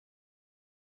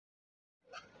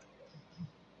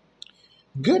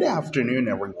Good afternoon,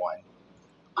 everyone.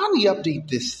 On the update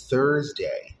this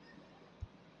Thursday,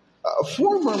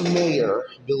 former Mayor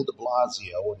Bill de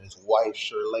Blasio and his wife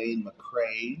Shirlane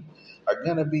McCray are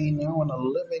going to be now in a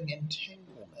living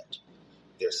entanglement.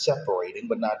 They're separating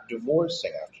but not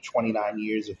divorcing after 29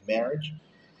 years of marriage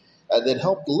that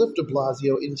helped lift de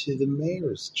Blasio into the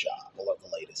mayor's job. We'll have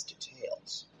the latest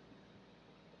details.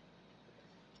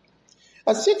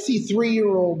 A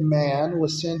 63-year-old man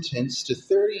was sentenced to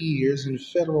 30 years in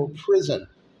federal prison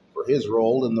for his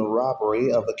role in the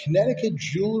robbery of a Connecticut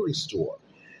jewelry store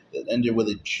that ended with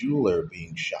a jeweler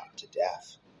being shot to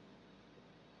death.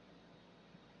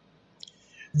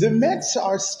 The Mets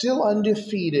are still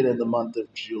undefeated in the month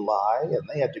of July, and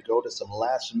they had to go to some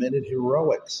last-minute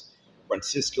heroics.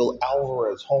 Francisco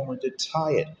Alvarez homered to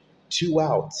tie it, 2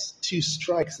 outs, 2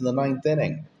 strikes in the ninth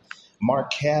inning.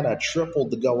 Mark Canha tripled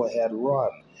the go-ahead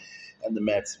run, and the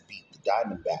Mets beat the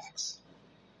Diamondbacks.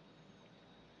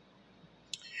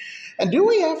 And do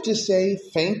we have to say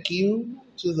thank you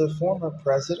to the former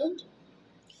president?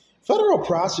 Federal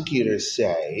prosecutors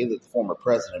say that the former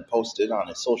president posted on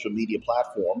his social media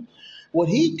platform what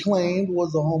he claimed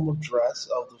was the home address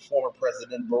of the former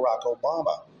President Barack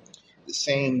Obama, the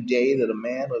same day that a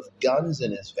man with guns in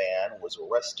his van was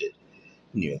arrested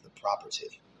near the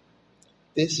property.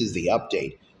 This is the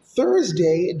update.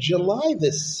 Thursday, July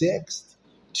the 6th,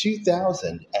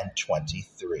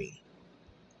 2023.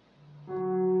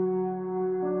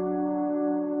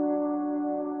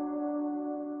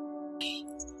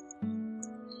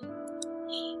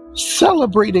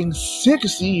 Celebrating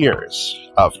 6 years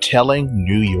of telling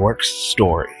New York's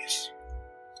stories.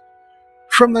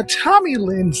 From the Tommy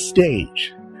Lynn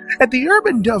stage at the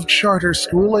Urban Dove Charter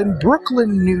School in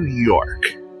Brooklyn, New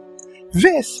York.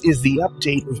 This is the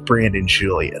update of Brandon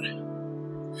Julian,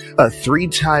 a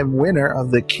 3-time winner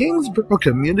of the Kingsborough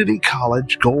Community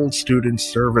College Gold Student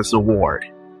Service Award.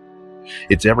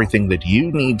 It's everything that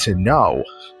you need to know,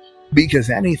 because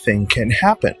anything can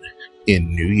happen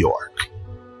in New York.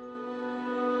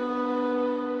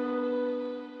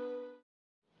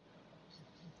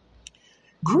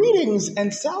 Greetings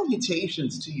and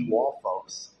salutations to you all,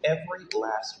 folks, every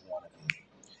last one of you.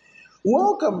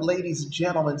 Welcome, ladies and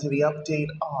gentlemen, to the update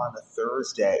on a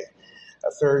Thursday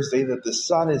that the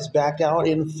sun is back out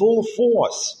in full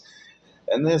force,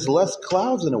 and there's less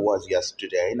clouds than it was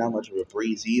yesterday, not much of a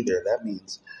breeze either. That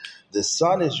means the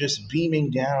sun is just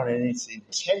beaming down in its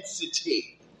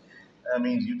intensity. That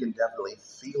means you can definitely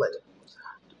feel it.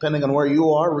 Depending on where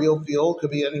you are, real feel could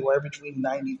be anywhere between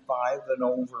 95 and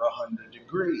over 100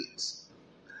 degrees.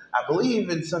 I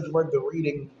believe in Central Park the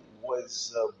reading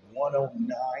was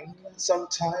 109 some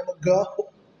time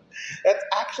ago. That's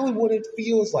actually what it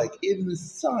feels like in the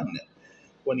sun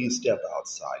when you step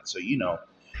outside. So,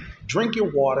 drink your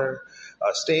water,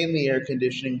 stay in the air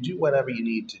conditioning, do whatever you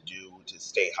need to do to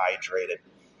stay hydrated.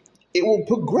 It will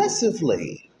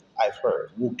progressively, I've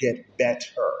heard, will get better.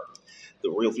 The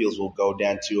real feels will go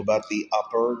down to about the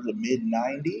mid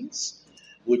 90s,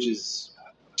 which is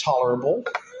tolerable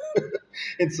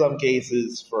in some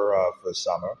cases for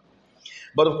summer.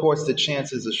 But of course, the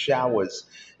chances of showers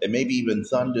and maybe even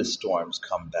thunderstorms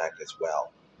come back as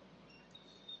well.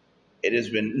 It has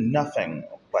been nothing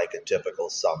like a typical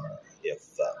summer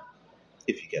if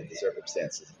you get the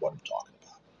circumstances of what I'm talking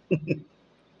about.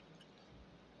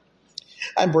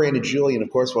 I'm Brandon Julian, of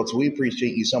course, folks. We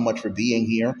appreciate you so much for being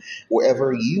here,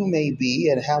 wherever you may be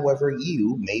and however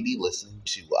you may be listening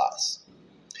to us.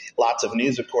 Lots of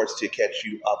news, of course, to catch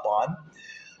you up on.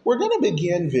 We're going to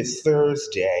begin this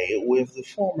Thursday with the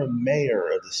former mayor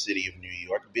of the city of New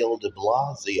York, Bill de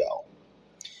Blasio.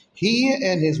 He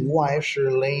and his wife,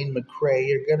 Shirlane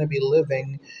McCray, are going to be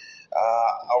living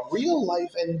a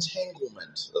real-life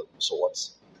entanglement of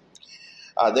sorts.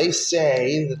 They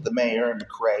say that the mayor and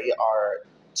McCray are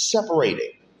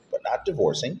separating, but not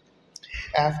divorcing,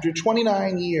 after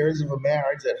 29 years of a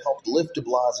marriage that helped lift de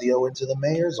Blasio into the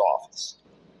mayor's office.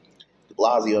 De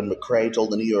Blasio and McCray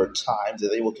told the New York Times that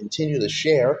they will continue to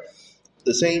share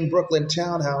the same Brooklyn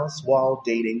townhouse while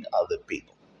dating other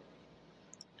people.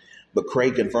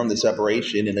 McCray confirmed the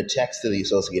separation in a text to the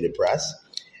Associated Press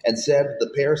and said the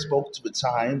pair spoke to the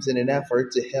Times in an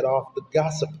effort to head off the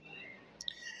gossip.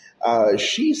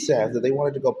 She said that they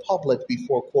wanted to go public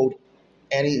before, quote,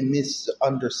 any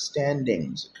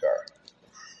misunderstandings occur.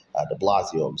 De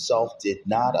Blasio himself did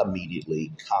not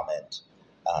immediately comment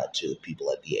to the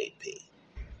people at the AP.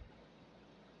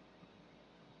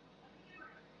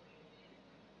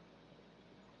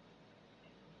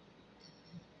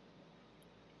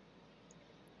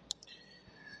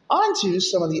 On to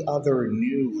some of the other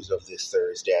news of this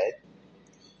Thursday.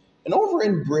 And over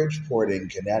in Bridgeport in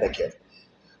Connecticut,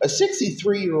 A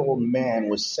 63-year-old man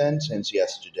was sentenced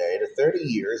yesterday to 30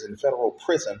 years in federal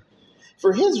prison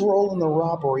for his role in the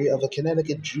robbery of a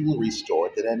Connecticut jewelry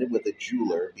store that ended with a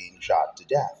jeweler being shot to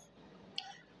death.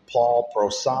 Paul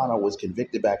Prosano was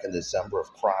convicted back in December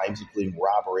of crimes including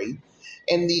robbery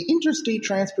and the interstate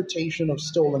transportation of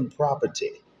stolen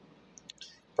property.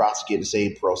 Prosecutors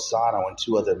say Prosano and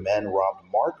two other men robbed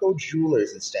Marco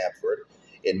Jewelers in Stamford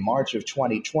in March of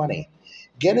 2020,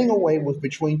 getting away with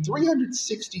between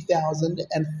 $360,000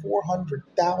 and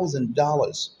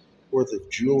 $400,000 worth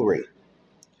of jewelry.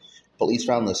 Police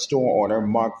found the store owner,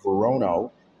 Mark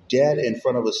Verono, dead in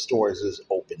front of a store's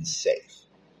open safe.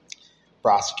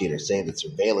 Prosecutors say the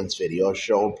surveillance video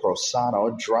showed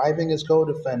Prosano driving his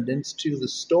co-defendants to the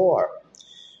store.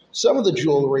 Some of the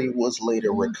jewelry was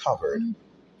later recovered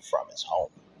from his home.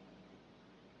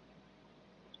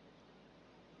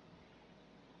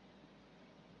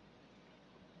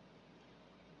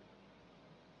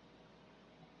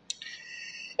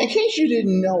 In case you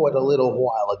didn't know it, a little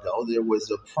while ago, there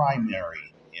was a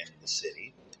primary in the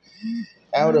city.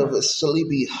 Out of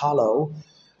Sleepy Hollow,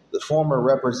 the former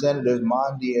Representative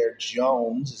Mondaire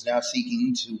Jones is now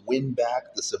seeking to win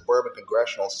back the suburban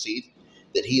congressional seat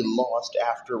that he lost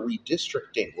after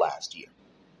redistricting last year.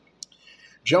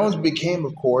 Jones became,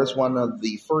 of course, one of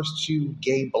the first two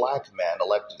gay black men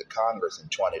elected to Congress in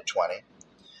 2020,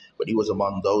 but he was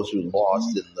among those who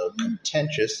lost in the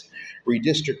contentious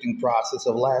redistricting process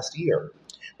of last year,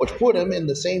 which put him in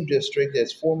the same district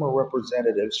as former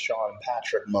Representative Sean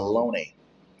Patrick Maloney.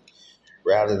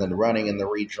 Rather than running in the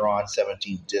redrawn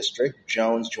 17th district,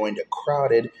 Jones joined a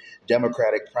crowded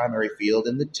Democratic primary field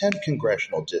in the 10th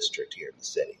congressional district here in the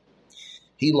city.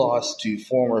 He lost to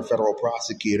former federal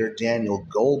prosecutor Daniel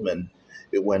Goldman,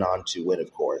 who went on to win,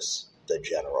 of course, the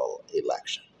general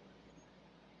election.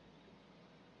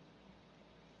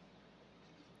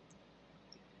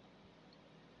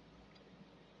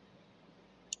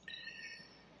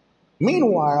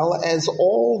 Meanwhile, as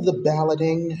the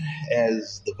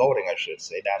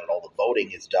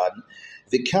voting is done,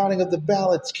 the counting of the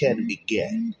ballots can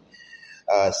begin.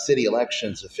 City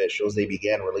elections officials, they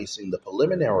began releasing the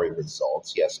preliminary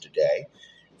results yesterday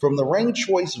from the ranked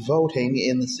choice voting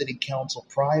in the city council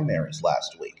primaries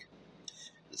last week.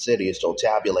 The city is still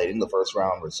tabulating the first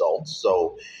round results,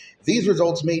 so these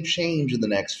results may change in the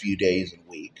next few days and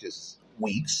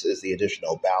weeks as the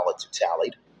additional ballots are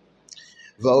tallied.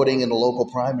 Voting in the local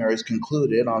primaries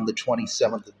concluded on the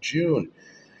 27th of June,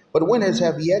 but winners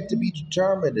have yet to be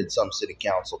determined in some city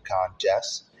council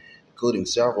contests, including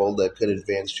several that could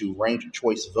advance to ranked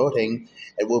choice voting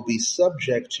and will be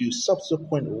subject to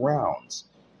subsequent rounds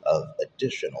of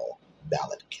additional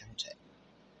ballot counting.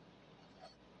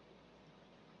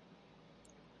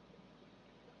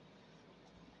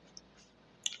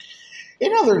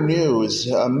 In other news,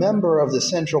 a member of the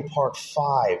Central Park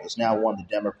Five has now won the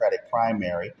Democratic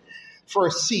primary for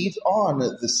a seat on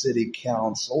the city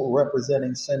council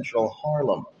representing Central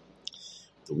Harlem.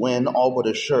 The win all but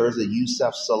assures a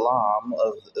Yusef Salaam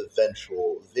of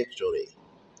eventual victory.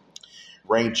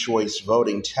 Ranked choice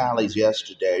voting tallies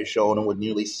yesterday showed him with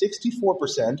nearly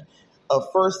 64% of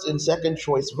first and second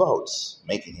choice votes,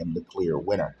 making him the clear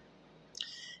winner.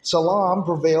 Salaam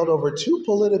prevailed over two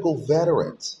political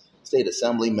veterans, State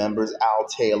Assembly members Al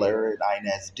Taylor and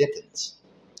Inez Dickens.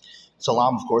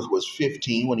 Salaam, of course, was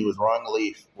 15 when he was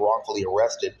wrongfully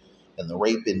arrested in the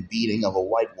rape and beating of a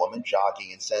white woman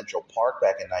jogging in Central Park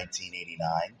back in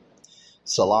 1989.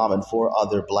 Salaam and four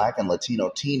other black and Latino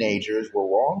teenagers were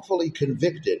wrongfully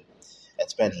convicted and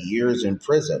spent years in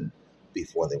prison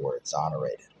before they were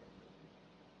exonerated.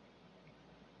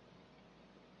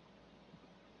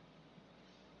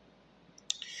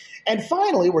 And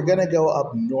finally, we're going to go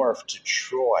up north to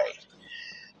Troy,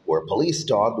 where a police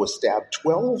dog was stabbed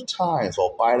 12 times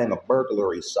while biting a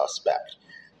burglary suspect,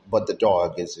 but the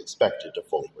dog is expected to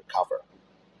fully recover.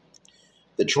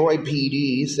 The Troy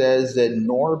PD says that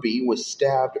Norby was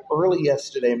stabbed early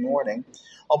yesterday morning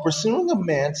while pursuing a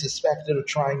man suspected of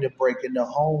trying to break into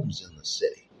homes in the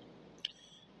city.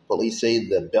 Police say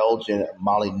the Belgian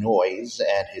Malinois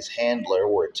and his handler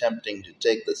were attempting to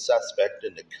take the suspect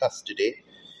into custody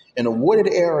in a wooded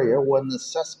area when the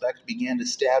suspect began to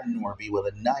stab Norby with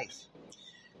a knife.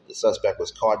 The suspect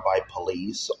was caught by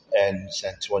police and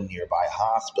sent to a nearby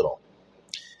hospital.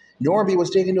 Norby was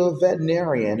taken to a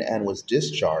veterinarian and was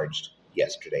discharged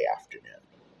yesterday afternoon.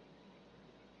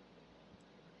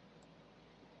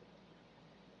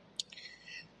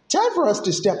 Time for us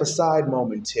to step aside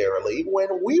momentarily.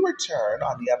 When we return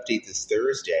on the update this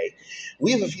Thursday,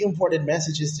 we have a few important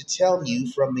messages to tell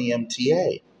you from the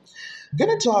MTA.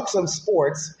 Going to talk some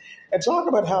sports and talk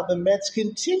about how the Mets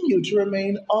continue to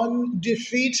remain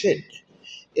undefeated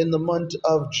in the month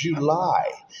of July.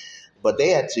 But they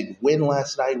had to win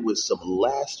last night with some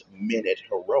last-minute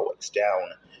heroics down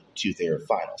to their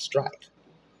final strike.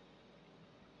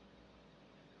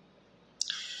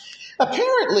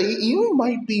 Apparently, you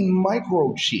might be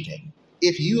micro-cheating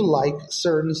if you like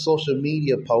certain social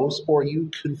media posts or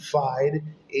you confide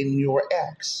in your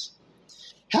ex.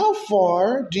 How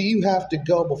far do you have to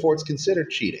go before it's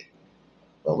considered cheating?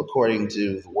 Well, according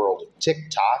to the world of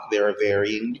TikTok, there are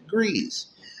varying degrees.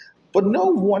 But no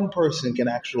one person can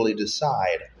actually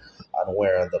decide on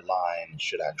where the line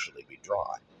should actually be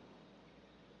drawn.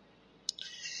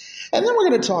 And then we're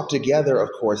going to talk together, of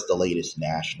course, the latest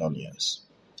national news.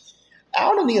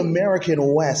 Out in the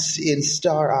American West in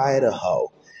Star,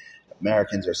 Idaho,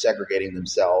 Americans are segregating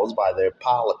themselves by their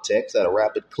politics at a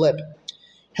rapid clip,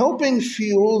 helping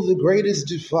fuel the greatest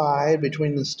divide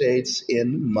between the states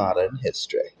in modern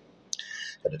history.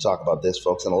 Going to talk about this,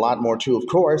 folks, and a lot more too, of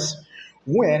course,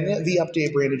 when the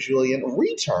Update Brandon Julien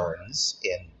returns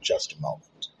in just a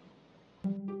moment.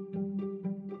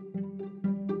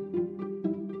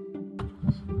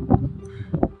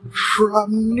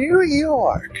 From New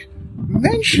York,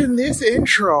 mention this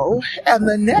intro and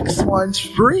the next one's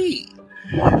free.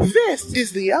 This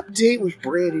is the Update with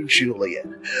Brandon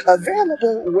Julien,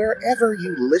 available wherever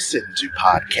you listen to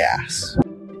podcasts.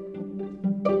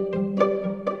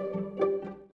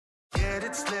 Get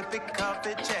it, slip it, cuff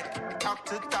it, check it. Talk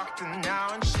to doctor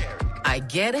now and share it. I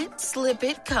get it, slip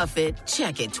it, cuff it,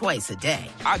 check it twice a day.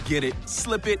 I get it,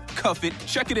 slip it, cuff it,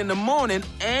 check it in the morning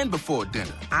and before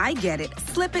dinner. I get it,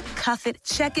 slip it, cuff it,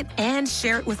 check it, and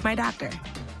share it with my doctor.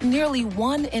 Nearly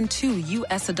 1 in 2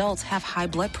 U.S. adults have high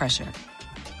blood pressure.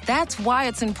 That's why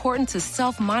it's important to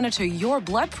self-monitor your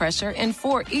blood pressure in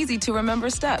 4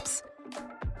 easy-to-remember steps.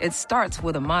 It starts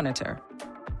with a monitor.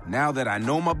 Now that I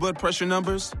know my blood pressure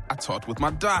numbers, I talked with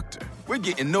my doctor. We're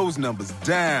getting those numbers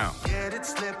down. Get it,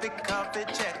 slip it, cuff it,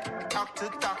 check it. Talk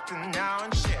to doctor now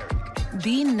and share it.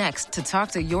 Be next to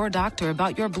talk to your doctor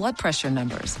about your blood pressure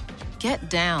numbers. Get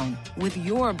down with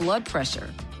your blood pressure.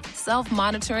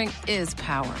 Self-monitoring is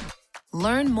power.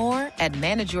 Learn more at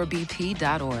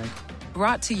manageyourbp.org.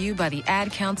 Brought to you by the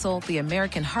Ad Council, the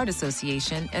American Heart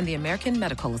Association, and the American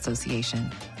Medical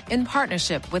Association. In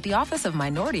partnership with the Office of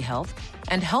Minority Health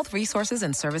and Health Resources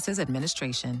and Services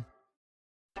Administration.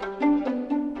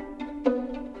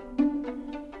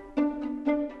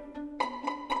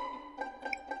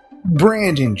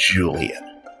 Brandon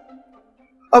Julien.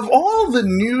 Of all the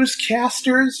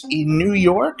newscasters in New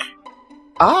York,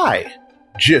 I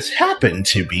just happen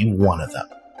to be one of them.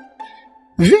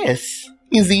 This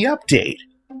is the Update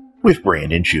with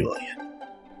Brandon Julien.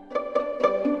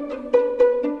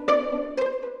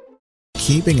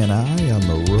 Keeping an eye on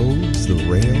the roads, the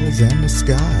rails, and the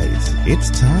skies, it's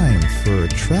time for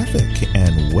traffic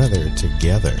and weather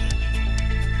together.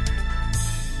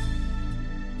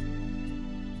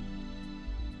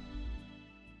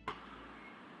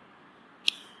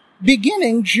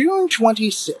 Beginning June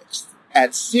 26th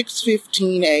at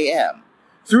 6:15 a.m.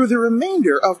 through the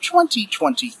remainder of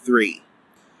 2023,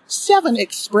 7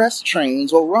 express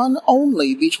trains will run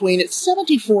only between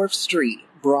 74th Street,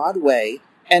 Broadway,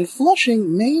 and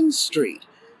Flushing Main Street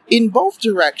in both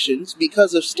directions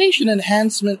because of station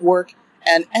enhancement work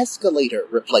and escalator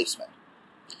replacement.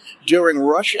 During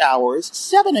rush hours,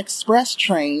 7 express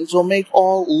trains will make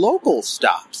all local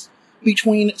stops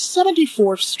between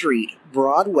 74th Street,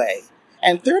 Broadway,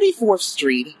 and 34th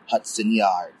Street, Hudson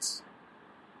Yards.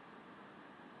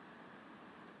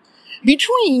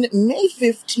 Between May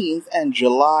 15th and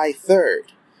July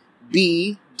 3rd,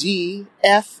 B, D,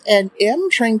 F, and M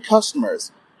train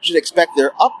customers should expect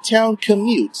their uptown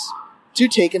commutes to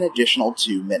take an additional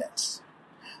 2 minutes.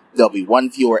 There'll be 1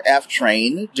 fewer F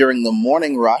train during the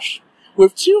morning rush,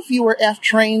 with 2 fewer F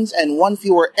trains and 1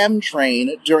 fewer M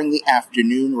train during the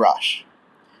afternoon rush.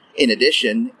 In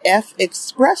addition, F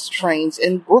express trains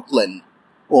in Brooklyn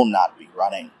will not be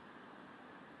running.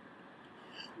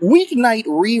 Weeknight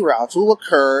reroutes will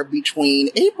occur between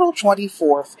April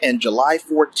 24th and July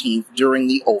 14th during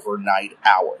the overnight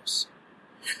hours.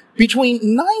 Between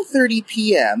 9:30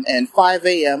 p.m. and 5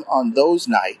 a.m. on those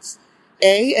nights,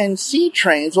 A and C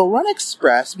trains will run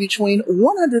express between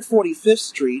 145th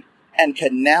Street and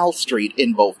Canal Street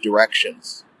in both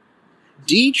directions.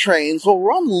 D trains will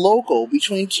run local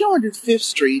between 205th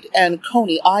Street and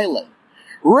Coney Island,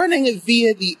 running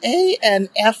via the A and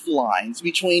F lines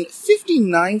between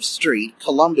 59th Street,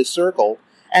 Columbus Circle,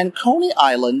 and Coney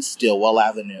Island, Stillwell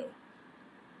Avenue.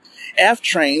 F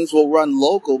trains will run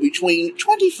local between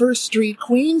 21st Street,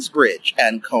 Queensbridge,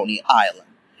 and Coney Island,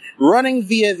 running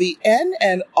via the N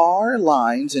and R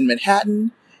lines in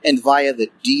Manhattan and via the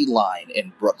D line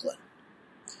in Brooklyn.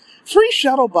 Free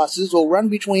shuttle buses will run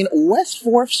between West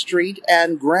 4th Street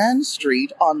and Grand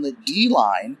Street on the D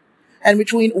line and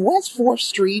between West 4th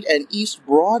Street and East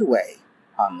Broadway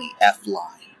on the F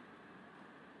line.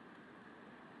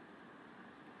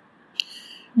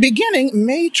 Beginning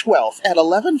May 12th at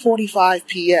 11:45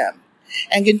 p.m.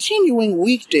 and continuing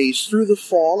weekdays through the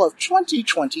fall of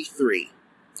 2023,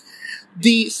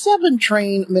 the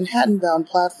 7-train Manhattan-bound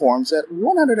platforms at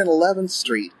 111th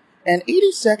Street and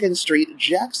 82nd Street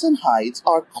Jackson Heights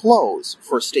are closed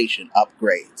for station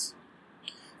upgrades.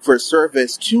 For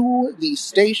service to these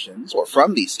stations, or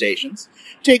from these stations,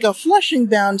 take a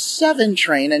Flushing-bound 7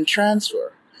 train and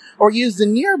transfer, or use the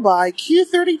nearby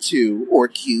Q32 or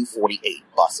Q48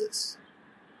 buses.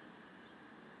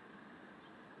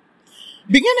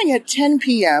 Beginning at 10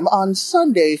 p.m. on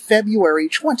Sunday, February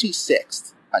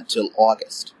 26th until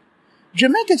August,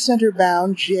 Jamaica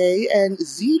Center-bound J and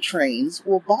Z trains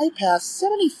will bypass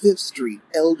 75th Street,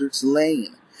 Elders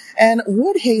Lane, and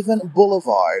Woodhaven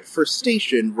Boulevard for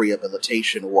station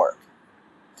rehabilitation work.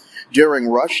 During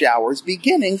rush hours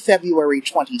beginning February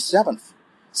 27th,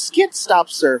 skid stop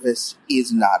service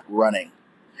is not running.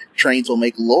 Trains will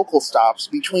make local stops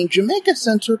between Jamaica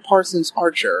Center, Parsons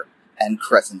Archer, and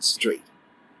Crescent Street.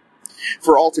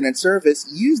 For alternate service,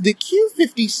 use the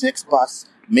Q56 bus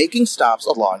making stops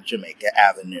along Jamaica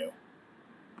Avenue.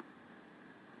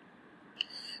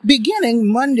 Beginning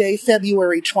Monday,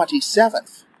 February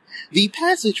 27th, the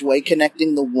passageway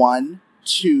connecting the 1,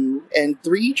 2, and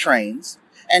 3 trains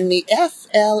and the F,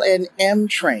 L, and M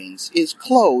trains is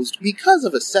closed because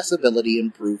of accessibility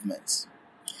improvements.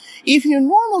 If you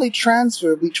normally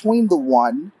transfer between the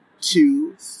 1,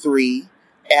 2, 3,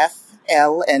 F,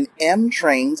 L, and M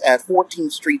trains at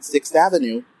 14th Street, 6th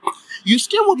Avenue, you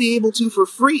still will be able to for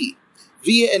free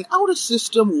via an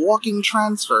out-of-system walking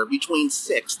transfer between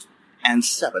 6th and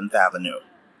 7th Avenue.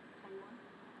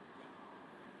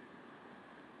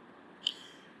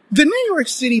 The New York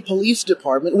City Police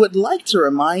Department would like to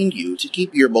remind you to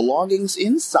keep your belongings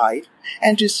in sight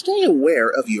and to stay aware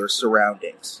of your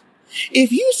surroundings.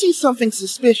 If you see something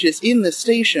suspicious in the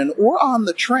station or on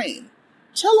the train,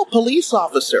 tell a police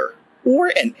officer or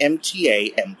an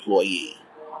MTA employee.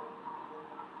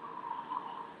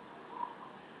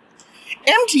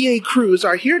 MTA crews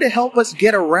are here to help us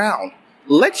get around.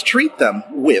 Let's treat them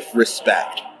with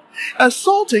respect.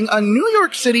 Assaulting a New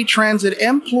York City Transit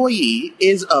employee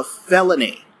is a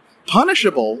felony,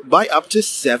 punishable by up to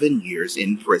 7 years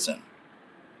in prison.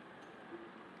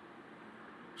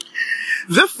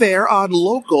 The fare on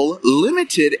local,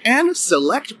 limited, and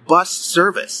select bus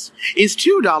service is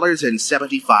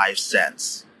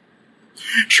 $2.75.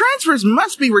 Transfers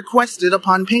must be requested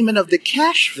upon payment of the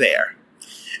cash fare.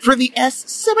 For the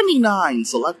S79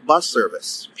 select bus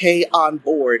service, pay on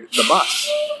board the bus.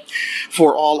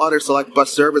 For all other select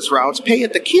bus service routes, pay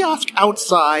at the kiosk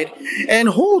outside and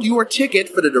hold your ticket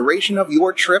for the duration of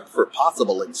your trip for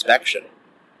possible inspection.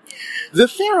 The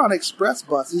fare on express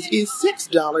buses is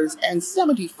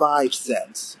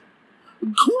 $6.75.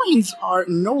 Coins are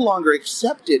no longer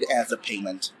accepted as a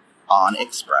payment on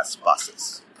express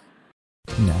buses.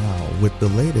 Now, with the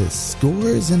latest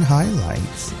scores and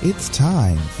highlights, it's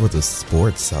time for the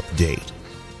sports update.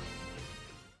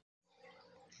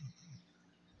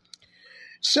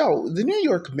 So, the New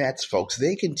York Mets, folks,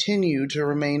 they continue to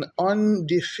remain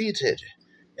undefeated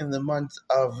in the month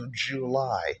of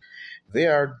July. They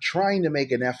are trying to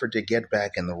make an effort to get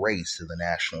back in the race in the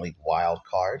National League wild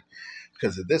card,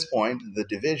 because at this point, the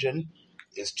division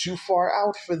is too far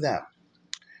out for them.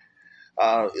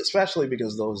 Especially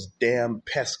because those damn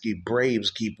pesky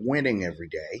Braves keep winning every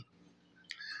day.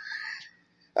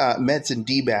 Mets and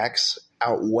D-backs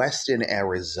out west in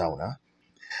Arizona.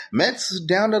 Mets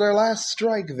down to their last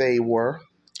strike, they were.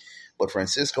 But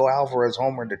Francisco Alvarez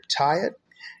homered to tie it,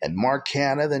 and Mark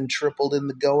Canha then tripled in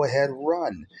the go-ahead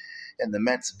run. And the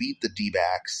Mets beat the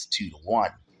D-backs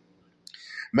 2-1.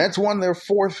 Mets won their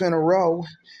 4th in a row,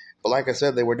 but like I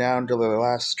said, they were down to their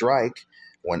last strike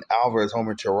when Alvarez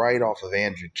homered to right off of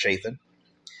Andrew Chafin.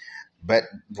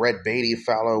 Brett Beatty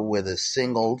followed with a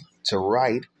single to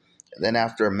right. And then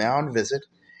after a mound visit,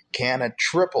 Canha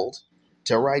tripled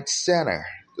to right center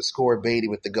to score Beatty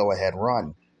with the go-ahead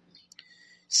run.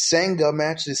 Senga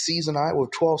matched his season high with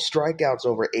 12 strikeouts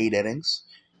over 8 innings.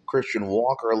 Christian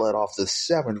Walker led off the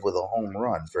 7th with a home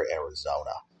run for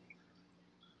Arizona.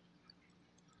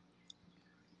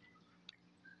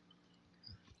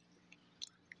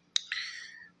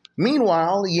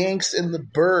 Meanwhile, the Yanks and the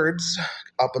Birds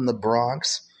up in the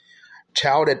Bronx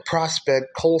touted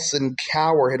prospect Colson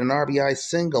Cowher hit an RBI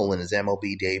single in his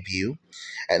MLB debut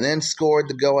and then scored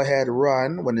the go-ahead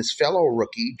run when his fellow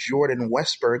rookie Jordan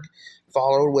Westburg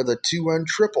followed with a 2-run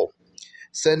triple,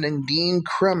 sending Dean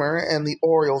Kremer and the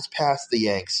Orioles past the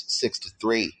Yanks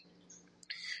 6-3.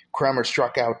 Kremer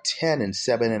struck out 10 in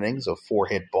 7 innings of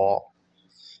 4-hit ball.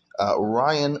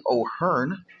 Ryan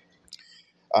O'Hearn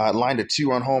lined a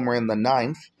 2-run homer in the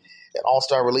 9th. And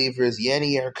all-star relievers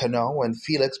Yanier Cano and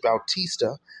Felix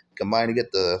Bautista combined to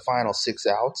get the final 6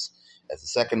 outs as the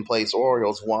second-place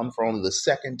Orioles won for only the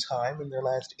second time in their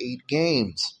last 8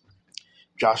 games.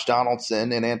 Josh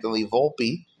Donaldson and Anthony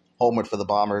Volpe homered for the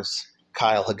Bombers.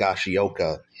 Kyle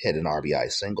Higashioka hit an RBI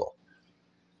single.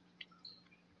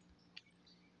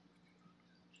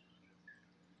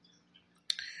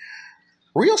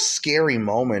 Real scary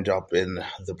moment up in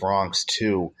the Bronx,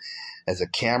 too, as a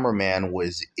cameraman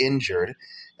was injured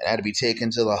and had to be taken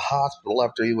to the hospital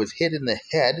after he was hit in the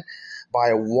head by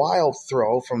a wild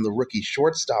throw from the rookie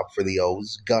shortstop for the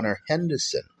O's, Gunnar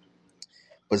Henderson.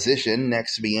 Positioned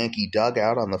next to the Yankee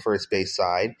dugout on the first base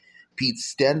side, Pete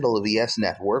Stendel of the S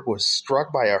Network was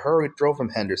struck by a hurried throw from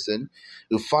Henderson,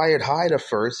 who fired high to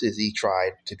first as he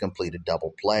tried to complete a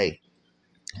double play.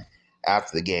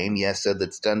 After the game, Yes said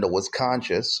that Stendel was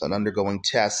conscious and undergoing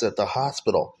tests at the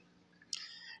hospital.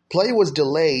 Play was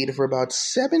delayed for about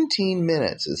 17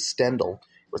 minutes as Stendel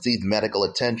received medical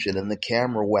attention in the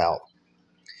camera well.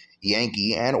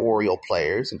 Yankee and Oriole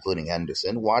players, including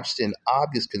Henderson, watched in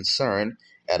obvious concern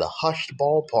at a hushed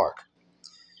ballpark.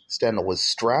 Stendel was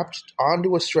strapped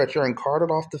onto a stretcher and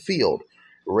carted off the field,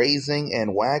 raising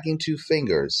and wagging 2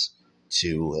 fingers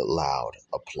to loud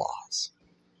applause.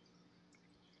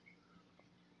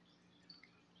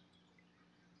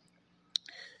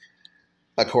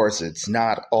 Of course, it's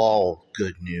not all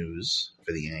good news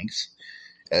for the Yanks,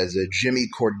 as Jimmy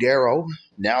Cordero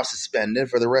now suspended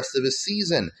for the rest of his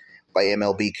season by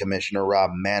MLB Commissioner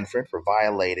Rob Manfred for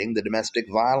violating the domestic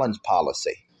violence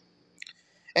policy.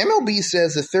 MLB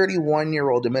says the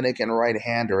 31-year-old Dominican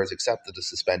right-hander has accepted the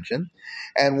suspension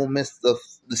and will miss the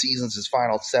season's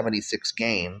final 76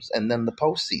 games and then the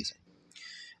postseason.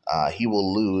 He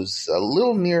will lose a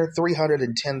little near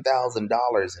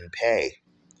 $310,000 in pay.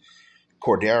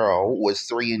 Cordero was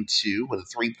 3-2 with a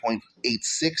 3.86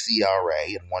 ERA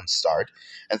in 1 start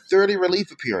and 30 relief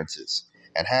appearances,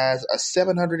 and has a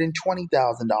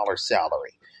 $720,000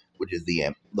 salary, which is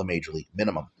the major league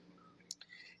minimum.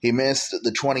 He missed the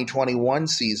 2021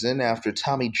 season after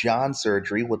Tommy John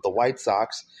surgery with the White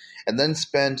Sox, and then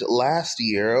spent last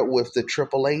year with the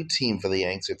AAA team for the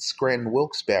Yanks at Scranton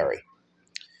Wilkes-Barre.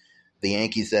 The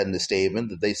Yankees said in the statement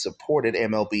that they supported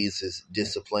MLB's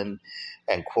discipline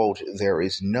and, quote, "there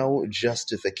is no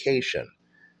justification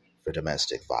for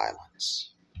domestic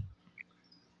violence."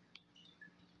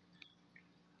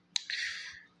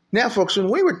 Now, folks, when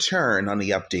we return on the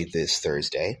update this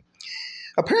Thursday,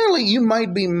 apparently you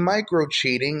might be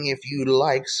micro-cheating if you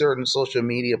like certain social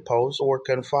media posts or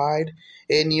confide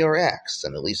in your ex.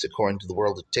 And at least according to the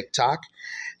world of TikTok,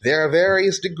 there are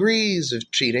various degrees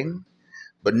of cheating,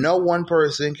 but no one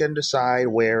person can decide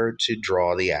where to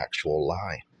draw the actual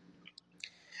line.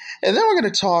 And then we're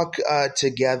going to talk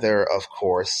together, of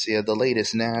course, the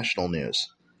latest national news.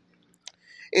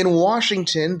 In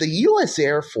Washington, the U.S.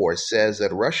 Air Force says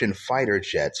that Russian fighter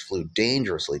jets flew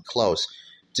dangerously close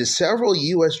to several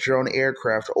U.S. drone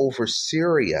aircraft over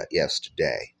Syria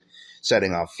yesterday,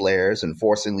 setting off flares and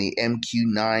forcing the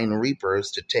MQ-9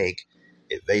 Reapers to take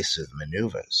evasive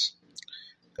maneuvers.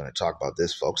 Going to talk about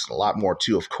this, folks, and a lot more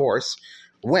too, of course,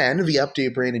 when the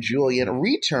Update Brandon Julien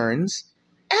returns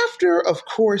after, of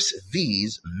course,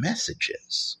 these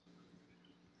messages.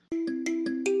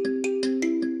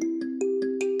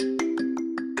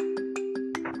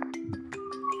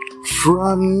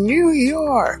 From New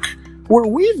York, where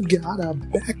we've got a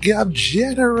backup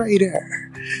generator.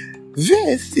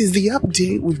 This is the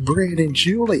Update with Brandon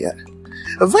Julien,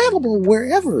 available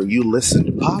wherever you listen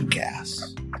to podcasts.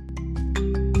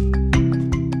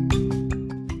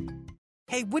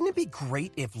 Hey, wouldn't it be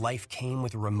great if life came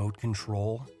with a remote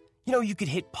control? You know, you could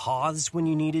hit pause when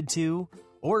you needed to,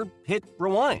 or hit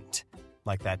rewind.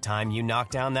 Like that time you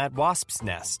knocked down that wasp's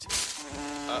nest.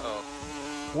 Uh-oh.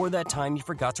 Or that time you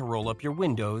forgot to roll up your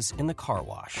windows in the car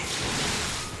wash.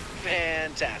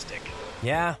 Fantastic.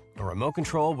 Yeah, a remote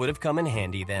control would have come in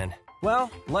handy then. Well,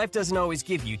 life doesn't always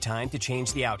give you time to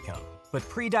change the outcome. but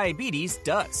prediabetes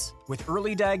does. With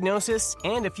early diagnosis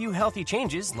and a few healthy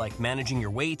changes like managing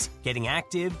your weight, getting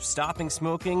active, stopping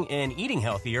smoking, and eating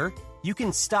healthier, you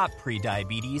can stop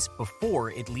prediabetes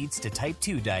before it leads to type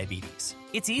 2 diabetes.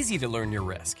 It's easy to learn your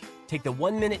risk. Take the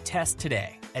 1-minute test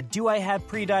today at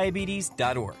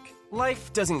doihaveprediabetes.org.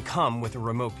 Life doesn't come with a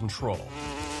remote control.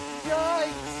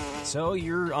 Yikes! So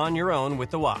you're on your own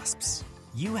with the WASPs.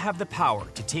 You have the power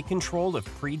to take control of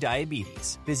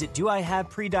prediabetes. Visit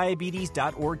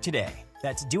doihaveprediabetes.org today.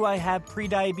 That's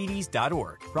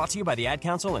doihaveprediabetes.org. Brought to you by the Ad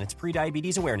Council and its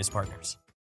prediabetes awareness partners.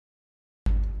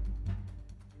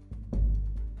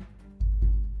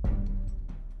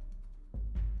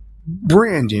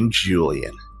 Brandon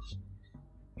Julian.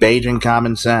 Beijing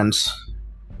Common Sense.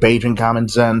 Beijing Common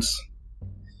Sense.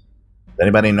 Does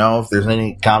anybody know if there's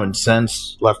any common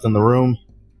sense left in the room?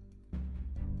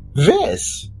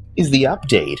 This is the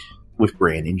update with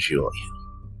Brandon Julian.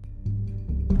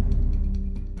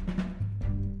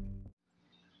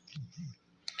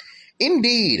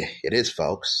 Indeed, it is,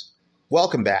 folks.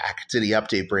 Welcome back to the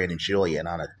update, Brandon Julian,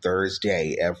 on a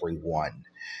Thursday, everyone.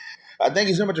 Thank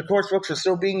you so much, of course, folks, for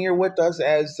still being here with us,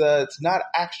 as it's not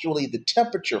actually the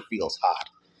temperature feels hot,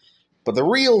 but the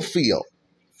real feel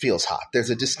feels hot.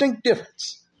 There's a distinct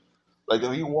difference. Like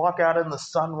if you walk out in the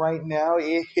sun right now,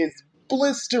 it is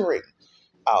blistering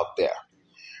out there.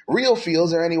 Real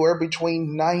feels are anywhere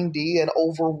between 90 and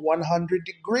over 100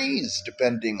 degrees,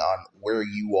 depending on where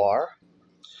you are.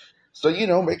 So,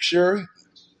 make sure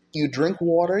you drink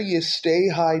water, you stay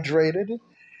hydrated.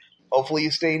 Hopefully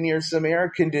you stay near some air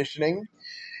conditioning.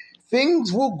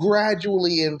 Things will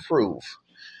gradually improve,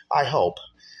 I hope,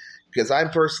 because I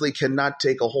personally cannot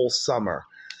take a whole summer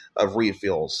of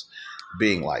refills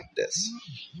being like this.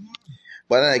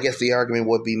 But then I guess the argument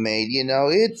would be made,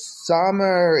 it's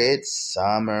summer,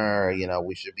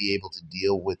 we should be able to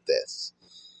deal with this.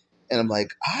 And I'm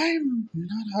like, I'm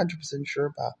not 100% sure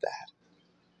about that.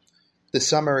 The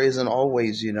summer isn't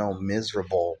always,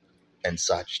 miserable and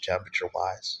such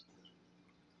temperature-wise.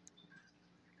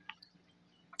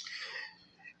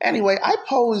 Anyway, I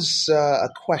pose a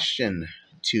question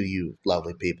to you,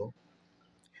 lovely people.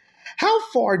 How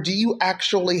far do you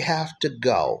actually have to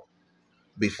go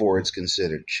before it's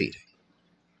considered cheating?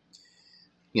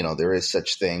 There is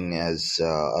such thing as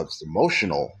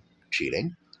emotional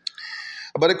cheating.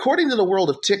 But according to the world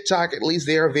of TikTok, at least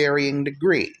there are varying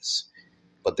degrees.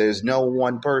 But there's no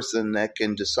one person that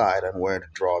can decide on where to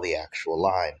draw the actual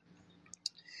line.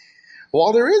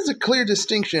 While there is a clear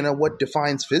distinction of what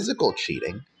defines physical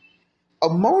cheating,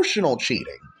 emotional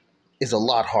cheating is a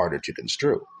lot harder to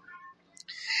construe.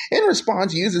 In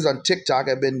response, users on TikTok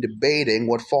have been debating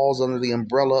what falls under the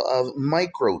umbrella of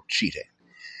micro-cheating.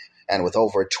 And with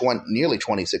over nearly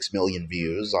 26 million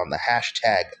views on the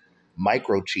hashtag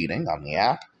micro-cheating on the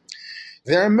app,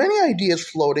 there are many ideas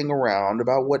floating around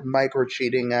about what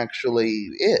micro-cheating actually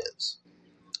is.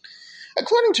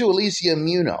 According to Alicia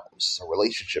Munoz, a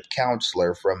relationship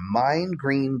counselor from Mind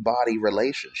Green Body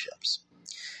Relationships,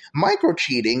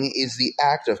 micro-cheating is the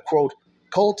act of, quote,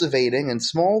 cultivating in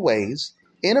small ways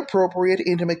inappropriate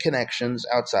intimate connections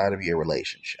outside of your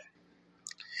relationship.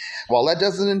 While that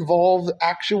doesn't involve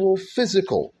actual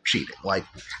physical cheating, like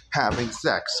having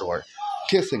sex or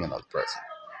kissing another person,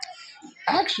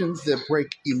 actions that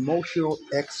break emotional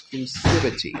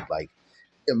exclusivity, like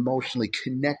emotionally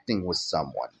connecting with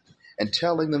someone and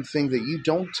telling them things that you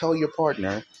don't tell your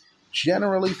partner,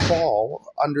 generally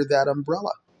fall under that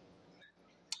umbrella.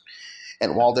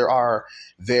 And while there are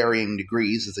varying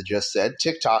degrees, as I just said,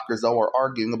 TikTokers, though, are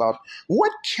arguing about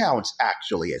what counts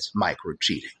actually as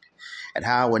micro-cheating and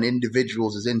how an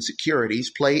individual's insecurities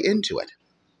play into it.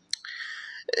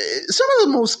 Some of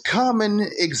the most common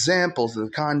examples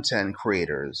of content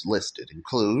creators listed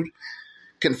include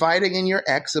confiding in your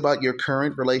ex about your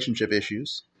current relationship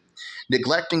issues,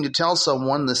 neglecting to tell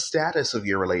someone the status of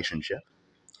your relationship,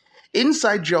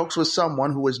 inside jokes with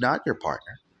someone who is not your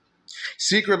partner,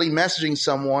 secretly messaging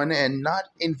someone and not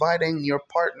inviting your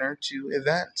partner to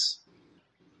events.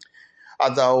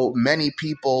 Although many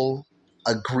people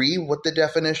agree with the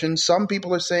definition, some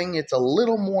people are saying it's a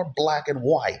little more black and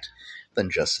white than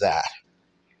just that.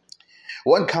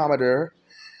 One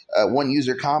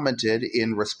user commented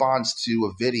in response to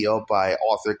a video by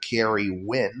author Carrie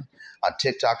Wynn on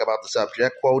TikTok about the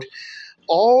subject, quote,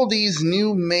 "All these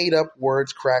new made-up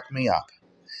words crack me up.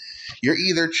 You're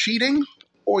either cheating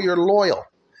or you're loyal.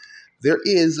 There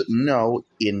is no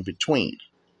in-between."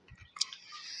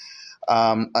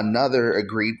 Another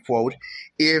agreed, quote,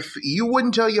 "If you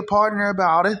wouldn't tell your partner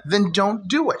about it, then don't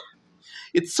do it.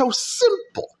 It's so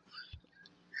simple."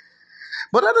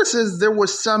 But others says there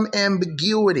was some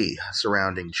ambiguity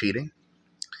surrounding cheating.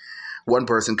 One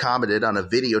person commented on a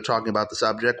video talking about the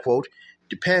subject, quote,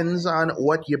 "Depends on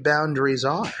what your boundaries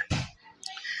are."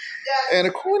 And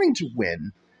according to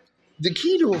Wynn, the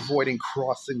key to avoiding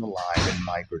crossing the line in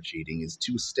microcheating is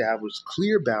to establish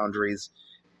clear boundaries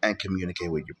and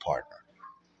communicate with your partner.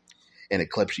 In a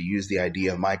clip, she used the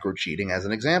idea of microcheating as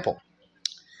an example.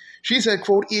 She said,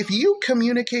 quote, "If you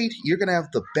communicate, you're going to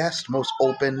have the best, most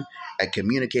open and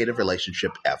communicative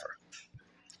relationship ever."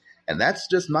 And that's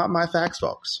just not my facts,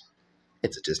 folks.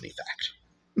 It's a Disney fact.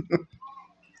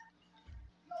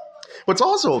 What's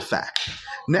also a fact,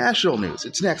 national news.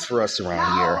 It's next for us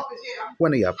around here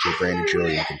when the Update Brandon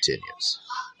Julian continues.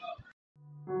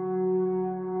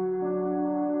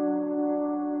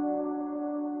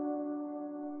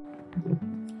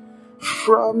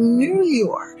 From New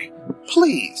York,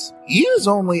 please use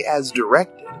only as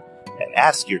directed and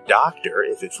ask your doctor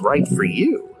if it's right for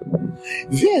you.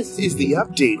 This is the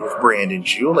Update with Brandon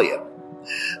Julian,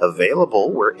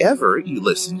 available wherever you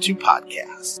listen to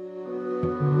podcasts.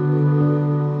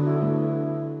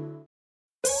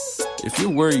 If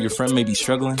you're worried your friend may be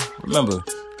struggling, remember,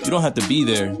 you don't have to be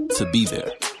there to be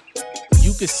there.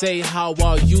 You could say, "How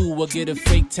are you?" or get a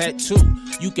fake tattoo.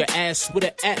 You can ask with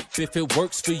an app if it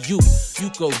works for you. You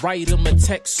could write them a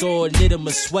text or knit them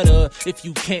a sweater. If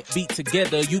you can't be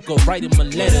together, you could write them a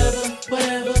letter.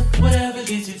 Whatever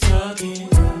gets you talking.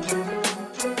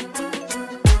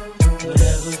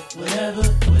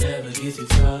 Whatever gets you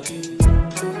talking.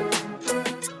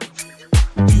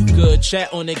 You could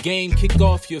chat on the game, kick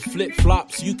off your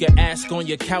flip-flops. You can ask on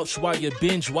your couch while you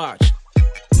binge watch.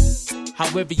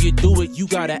 However you do it, you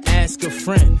gotta ask a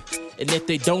friend. And if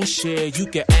they don't share, you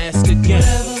can ask again.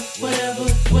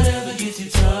 Whatever gets you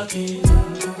talking.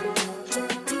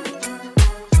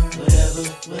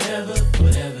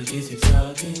 Whatever gets you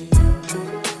talking.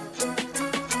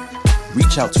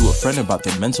 Reach out to a friend about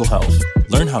their mental health.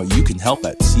 Learn how you can help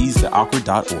at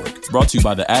seizetheawkward.org. Brought to you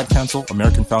by the Ad Council,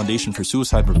 American Foundation for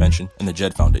Suicide Prevention, and the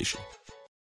Jed Foundation.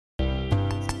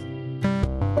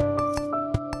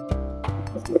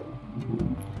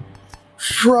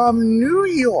 From New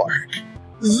York,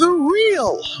 the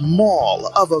real Mall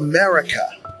of America,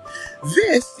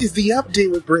 this is the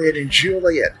Update with Brandon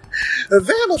Julian,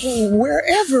 available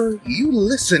wherever you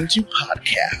listen to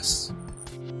podcasts.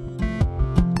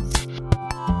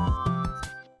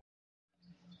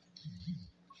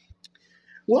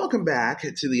 Welcome back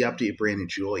to the Update Brandon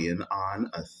Julian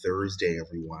on a Thursday,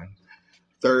 everyone.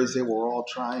 Thursday, we're all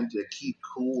trying to keep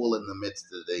cool in the midst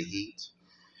of the heat.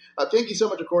 Thank you so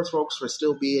much, of course, folks, for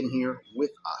still being here with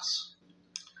us.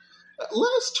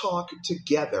 Let us talk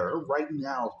together right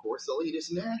now, of course, the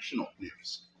latest national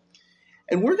news.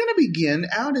 And we're going to begin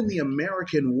out in the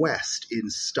American West in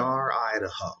Star,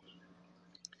 Idaho.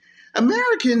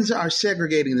 Americans are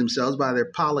segregating themselves by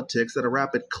their politics at a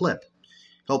rapid clip,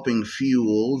 helping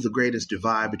fuel the greatest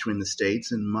divide between the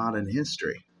states in modern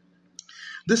history.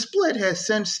 The split has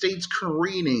sent states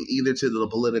careening either to the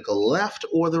political left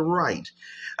or the right,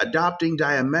 adopting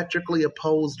diametrically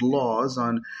opposed laws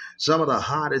on some of the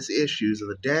hottest issues of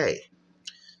the day.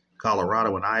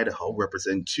 Colorado and Idaho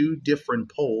represent two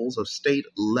different poles of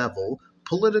state-level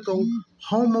political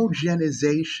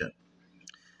homogenization.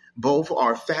 Both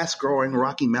are fast-growing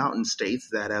Rocky Mountain states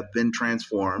that have been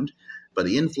transformed by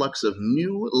the influx of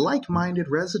new, like-minded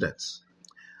residents.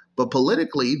 But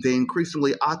politically, they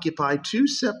increasingly occupy two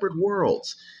separate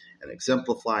worlds and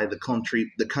exemplify the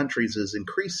country's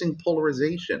increasing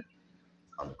polarization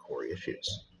on the core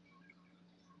issues.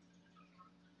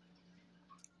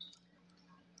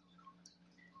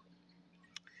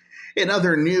 In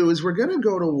other news, we're going to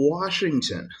go to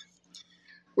Washington,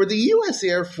 where the U.S.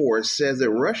 Air Force says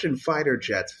that Russian fighter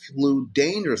jets flew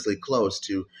dangerously close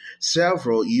to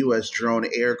several U.S. drone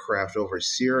aircraft over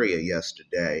Syria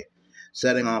yesterday,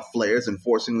 setting off flares and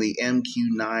forcing the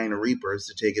MQ-9 Reapers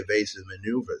to take evasive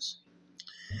maneuvers.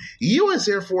 U.S.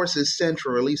 Air Force's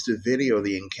Central released a video of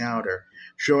the encounter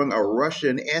showing a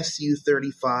Russian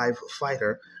Su-35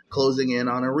 fighter closing in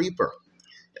on a Reaper.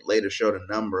 It later showed a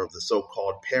number of the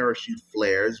so-called parachute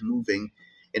flares moving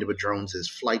into a drone's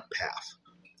flight path.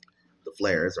 The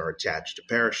flares are attached to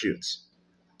parachutes.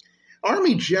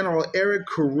 Army General Eric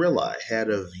Kurilla, head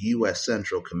of U.S.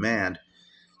 Central Command,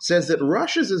 says that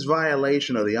Russia's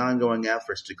violation of the ongoing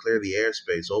efforts to clear the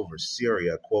airspace over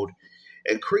Syria, quote,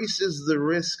 increases the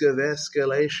risk of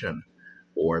escalation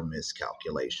or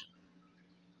miscalculation.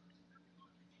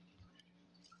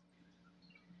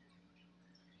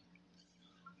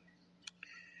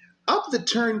 Up the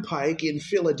turnpike in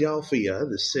Philadelphia,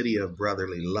 the city of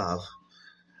brotherly love,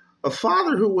 a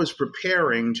father who was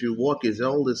preparing to walk his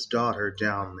eldest daughter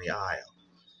down the aisle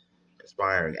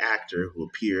aspiring actor who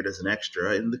appeared as an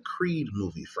extra in the Creed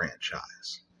movie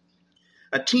franchise.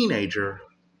 A teenager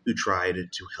who tried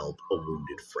to help a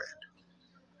wounded friend.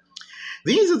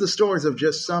 These are the stories of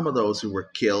just some of those who were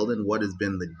killed in what has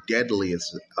been the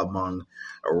deadliest among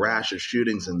a rash of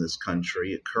shootings in this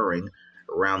country occurring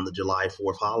around the July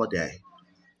 4th holiday.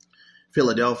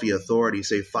 Philadelphia authorities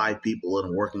say 5 people in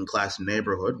a working-class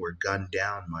neighborhood were gunned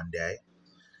down Monday.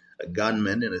 A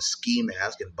gunman in a ski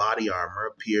mask and body armor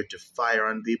appeared to fire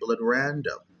on people at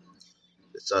random.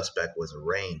 The suspect was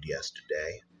arraigned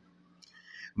yesterday.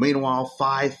 Meanwhile,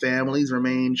 5 families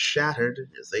remain shattered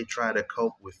as they try to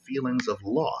cope with feelings of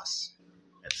loss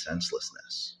and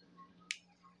senselessness.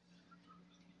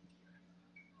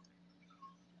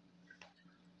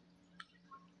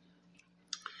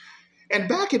 And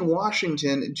back in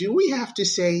Washington, do we have to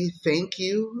say thank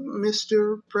you,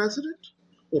 Mr. President?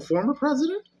 Or former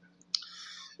president?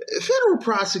 Federal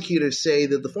prosecutors say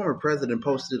that the former president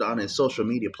posted on his social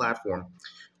media platform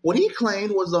what he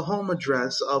claimed was the home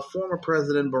address of former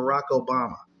President Barack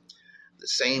Obama, the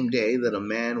same day that a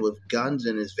man with guns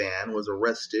in his van was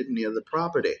arrested near the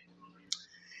property.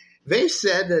 They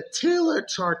said that Taylor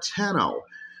Tartano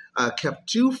kept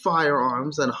 2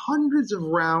 firearms and hundreds of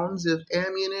rounds of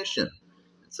ammunition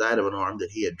inside of an arm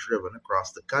that he had driven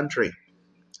across the country.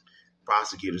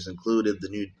 Prosecutors included the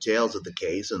new details of the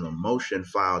case in the motion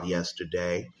filed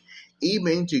yesterday,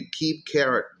 aiming to keep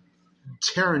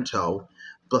Taranto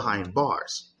behind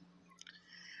bars.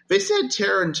 They said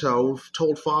Taranto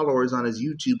told followers on his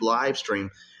YouTube live stream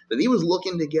that he was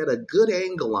looking to get a good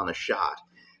angle on a shot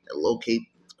and locate,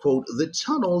 quote, the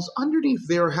tunnels underneath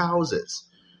their houses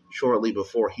shortly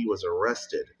before he was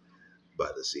arrested by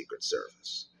the Secret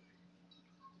Service.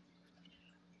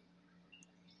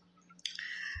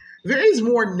 There is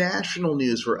more national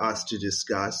news for us to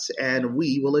discuss, and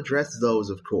we will address those,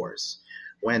 of course,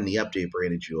 when the update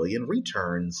Brandon Julian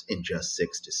returns in just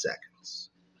 60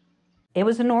 seconds. It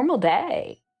was a normal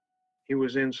day. He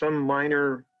was in some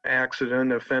minor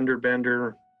accident, a fender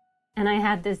bender. And I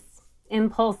had this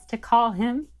impulse to call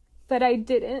him, but I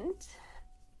didn't,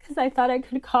 because I thought I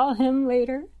could call him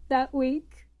later that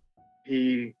week.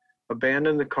 He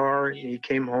abandoned the car, he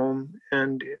came home,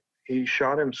 and he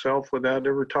shot himself without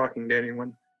ever talking to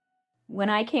anyone.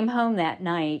 When I came home that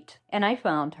night and I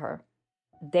found her,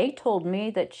 they told me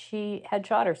that she had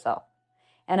shot herself,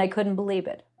 and I couldn't believe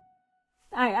it.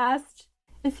 I asked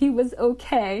if he was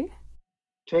okay.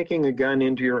 Taking a gun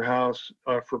into your house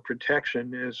for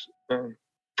protection is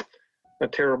a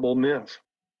terrible myth.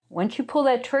 Once you pull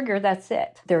that trigger, that's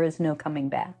it. There is no coming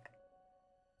back.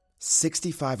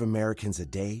 65 Americans a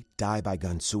day die by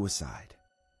gun suicide.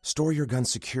 Store your gun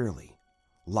securely,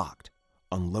 locked,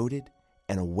 unloaded,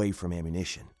 and away from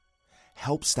ammunition.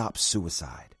 Help stop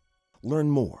suicide. Learn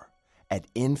more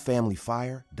at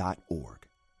endfamilyfire.org.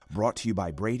 Brought to you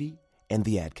by Brady and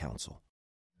the Ad Council.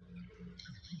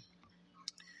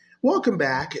 Welcome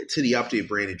back to the Update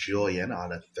Brandon Julian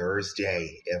on a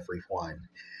Thursday, everyone.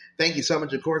 Thank you so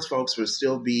much, of course, folks, for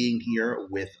still being here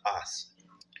with us.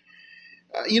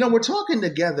 We're talking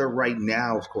together right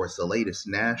now, of course, the latest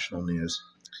national news.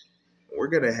 We're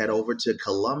going to head over to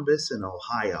Columbus in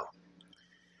Ohio,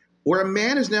 where a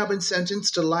man has now been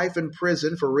sentenced to life in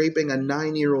prison for raping a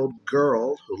 9-year-old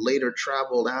girl who later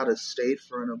traveled out of state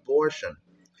for an abortion.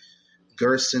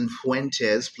 Gerson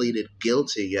Fuentes pleaded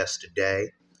guilty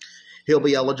yesterday. He'll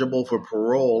be eligible for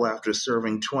parole after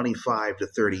serving 25 to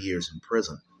 30 years in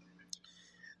prison.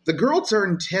 The girl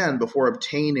turned 10 before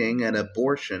obtaining an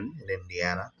abortion in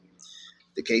Indiana.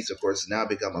 The case, of course, has now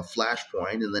become a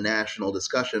flashpoint in the national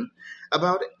discussion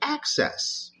about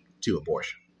access to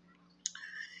abortion.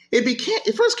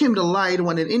 It first came to light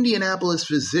when an Indianapolis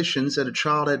physician said a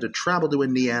child had to travel to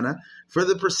Indiana for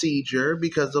the procedure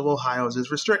because of Ohio's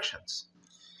restrictions.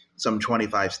 Some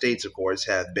 25 states, of course,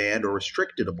 have banned or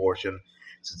restricted abortion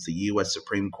since the U.S.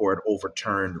 Supreme Court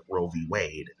overturned Roe v.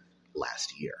 Wade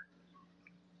last year.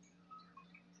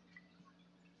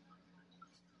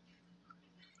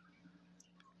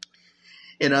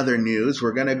 In other news,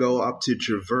 we're going to go up to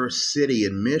Traverse City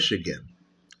in Michigan,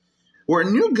 where a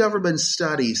new government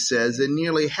study says that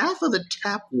nearly half of the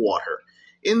tap water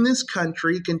in this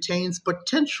country contains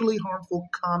potentially harmful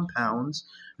compounds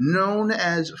known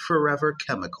as forever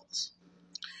chemicals.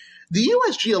 The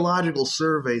U.S. Geological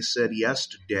Survey said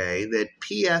yesterday that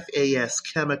PFAS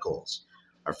chemicals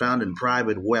are found in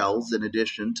private wells in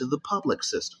addition to the public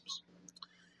systems.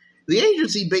 The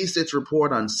agency based its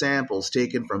report on samples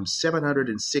taken from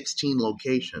 716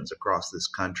 locations across this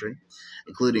country,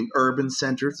 including urban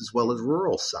centers as well as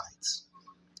rural sites.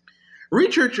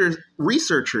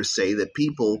 Researchers say that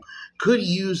people could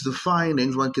use the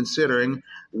findings when considering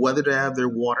whether to have their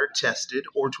water tested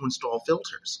or to install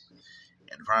filters.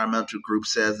 An environmental group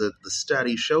says that the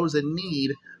study shows a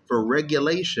need for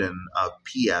regulation of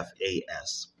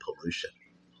PFAS pollution.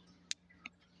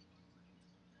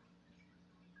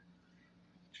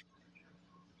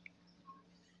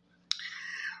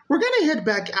 We're going to head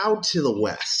back out to the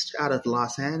west, out of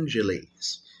Los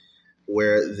Angeles,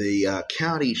 where the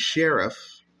county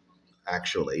sheriff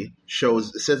actually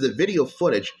says the video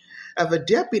footage of a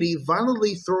deputy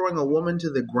violently throwing a woman to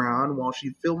the ground while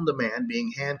she filmed a man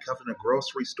being handcuffed in a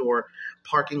grocery store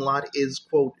parking lot is,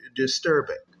 quote,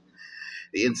 disturbing.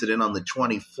 The incident on the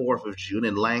 24th of June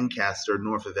in Lancaster,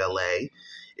 north of L.A.,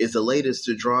 is the latest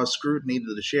to draw scrutiny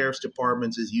to the sheriff's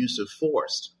department's use of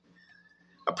force.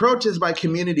 A protest by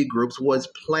community groups was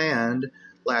planned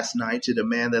last night to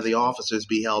demand that the officers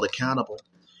be held accountable.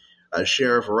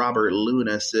 Sheriff Robert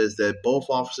Luna says that both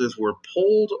officers were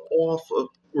pulled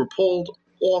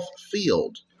off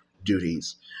field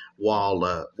duties while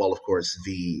of course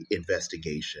the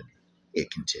investigation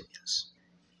continues.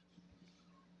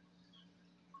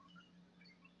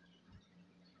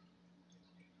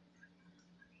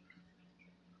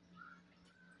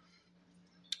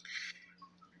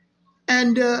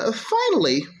 And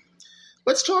finally,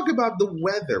 let's talk about the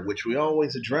weather, which we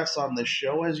always address on this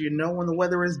show, as you know, when the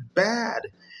weather is bad.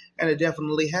 And it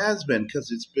definitely has been,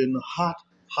 because it's been hot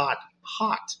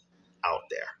out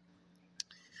there.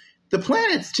 The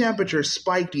planet's temperature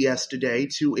spiked yesterday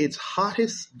to its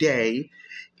hottest day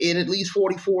in at least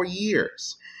 44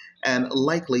 years, and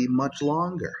likely much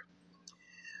longer.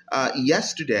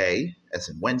 Yesterday, as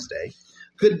in Wednesday,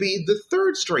 could be the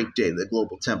third straight day that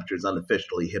global temperatures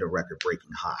unofficially hit a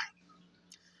record-breaking high.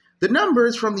 The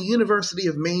numbers from the University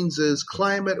of Maine's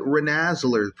Climate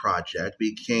Renaissance project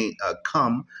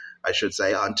come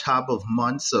on top of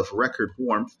months of record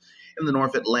warmth in the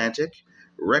North Atlantic,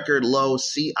 record low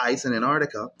sea ice in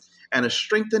Antarctica, and a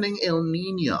strengthening El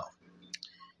Nino.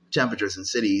 Temperatures in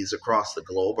cities across the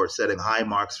globe are setting high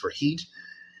marks for heat,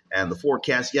 and the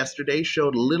forecast yesterday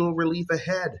showed little relief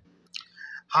ahead.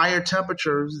 Higher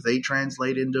temperatures, they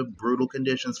translate into brutal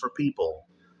conditions for people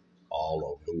all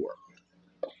over the world.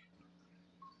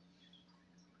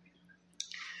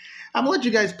 I'm going to let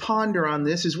you guys ponder on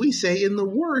this, as we say in the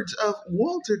words of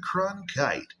Walter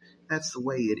Cronkite. That's the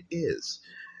way it is.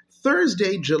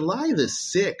 Thursday, July the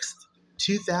 6th,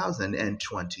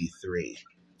 2023.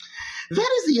 That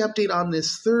is the update on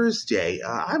this Thursday.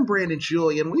 I'm Brandon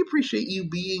Julian. We appreciate you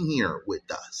being here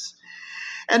with us.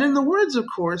 And in the words, of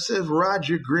course, of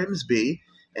Roger Grimsby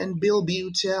and Bill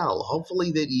Butel,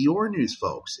 hopefully that your news,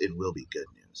 folks, it will be good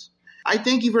news. I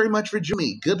thank you very much for joining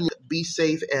me. Good luck, be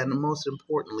safe, and most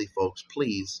importantly, folks,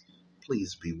 please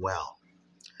be well.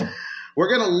 We're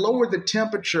going to lower the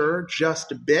temperature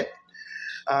just a bit,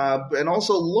 and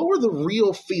also lower the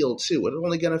real feel, too. It's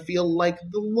only going to feel like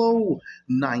the low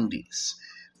 90s.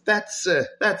 That's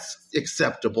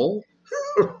acceptable.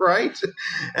 Right?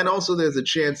 And also there's a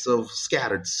chance of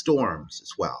scattered storms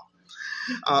as well.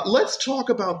 Let's talk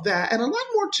about that and a lot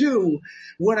more, too,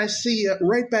 when I see you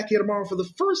right back here tomorrow for the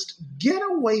first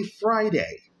Getaway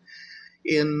Friday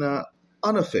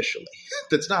unofficially,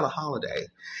 that's not a holiday,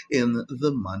 in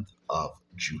the month of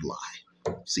July.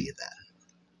 See you then.